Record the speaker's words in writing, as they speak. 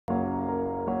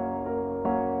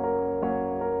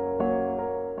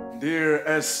Dear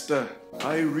Esther,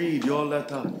 I read your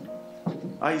letter.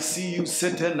 I see you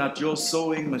sitting at your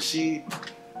sewing machine.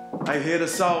 I hear the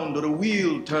sound of the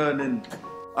wheel turning.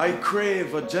 I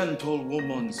crave a gentle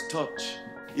woman's touch,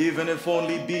 even if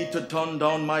only be to turn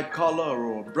down my collar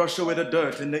or brush away the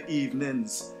dirt in the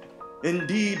evenings.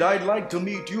 Indeed, I'd like to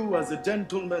meet you as a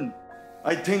gentleman.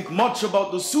 I think much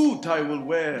about the suit I will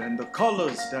wear and the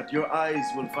colors that your eyes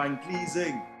will find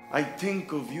pleasing. I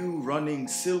think of you running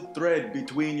silk thread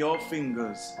between your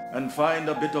fingers and find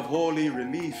a bit of holy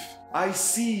relief. I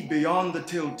see beyond the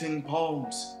tilting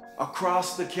palms,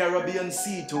 across the Caribbean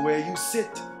Sea to where you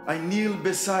sit. I kneel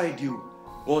beside you.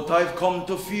 What I've come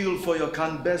to feel for you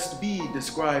can best be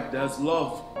described as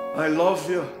love. I love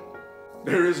you.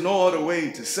 There is no other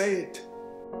way to say it.